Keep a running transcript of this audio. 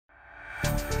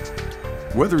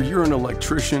Whether you're an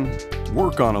electrician,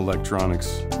 work on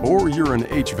electronics, or you're an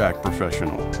HVAC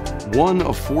professional, one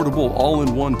affordable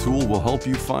all-in-one tool will help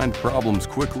you find problems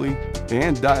quickly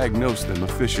and diagnose them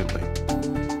efficiently.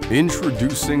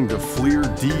 Introducing the Flir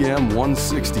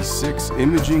DM166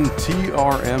 Imaging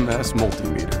TRMS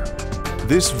Multimeter.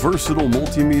 This versatile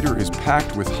multimeter is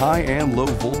packed with high and low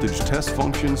voltage test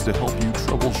functions to help you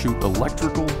troubleshoot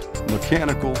electrical,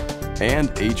 mechanical, and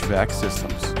HVAC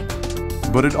systems.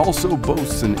 But it also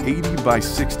boasts an 80 by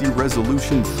 60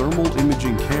 resolution thermal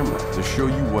imaging camera to show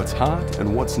you what's hot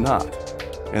and what's not,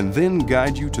 and then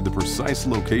guide you to the precise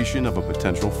location of a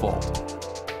potential fault.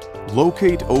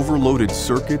 Locate overloaded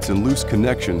circuits and loose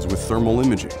connections with thermal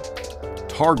imaging.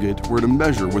 Target where to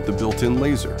measure with the built-in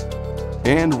laser.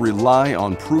 And rely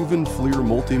on proven Flir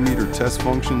multimeter test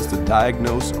functions to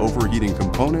diagnose overheating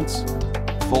components,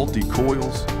 faulty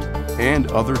coils, and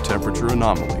other temperature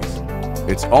anomalies.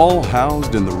 It's all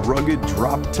housed in the rugged,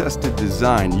 drop-tested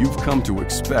design you've come to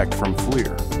expect from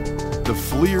Flir. The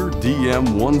Flir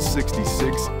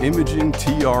DM166 Imaging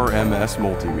TRMS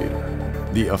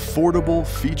Multimeter. The affordable,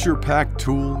 feature-packed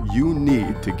tool you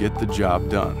need to get the job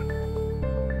done.